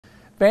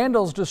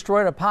Vandals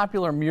destroyed a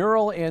popular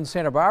mural in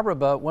Santa Barbara,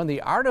 but when the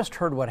artist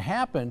heard what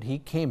happened, he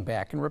came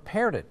back and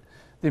repaired it.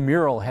 The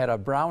mural had a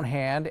brown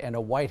hand and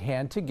a white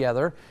hand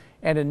together,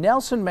 and a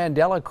Nelson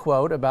Mandela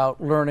quote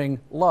about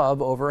learning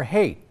love over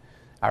hate.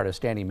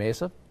 Artist Danny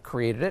Mesa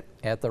created it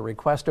at the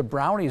request of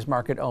Brownies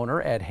market owner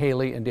at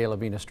Haley and De La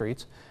Vina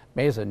Streets.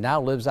 Mesa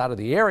now lives out of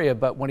the area,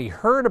 but when he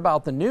heard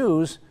about the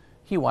news,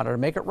 he wanted to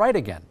make it right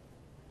again.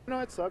 You know,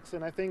 it sucks,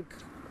 and I think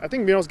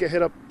murals get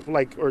hit up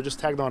or just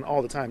tagged on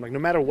all the time, no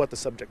matter what the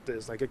subject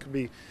is. It could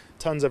be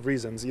tons of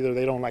reasons. Either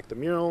they don't like the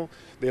mural,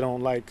 they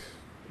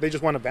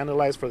just want to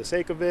vandalize for the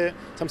sake of it.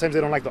 Sometimes they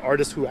don't like the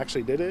artist who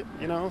actually did it,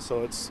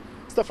 so it's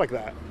stuff like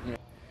that.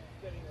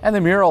 And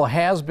the mural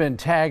has been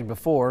tagged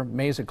before.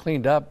 Mesa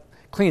cleaned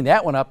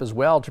that one up as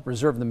well to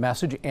preserve the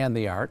message and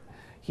the art.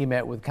 He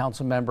met with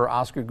council member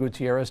Oscar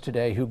Gutierrez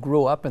today, who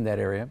grew up in that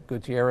area.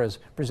 Gutierrez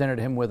presented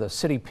him with a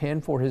city pin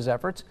for his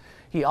efforts.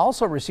 He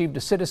also received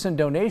a citizen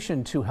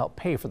donation to help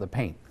pay for the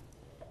paint.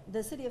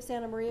 The city of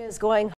Santa Maria is going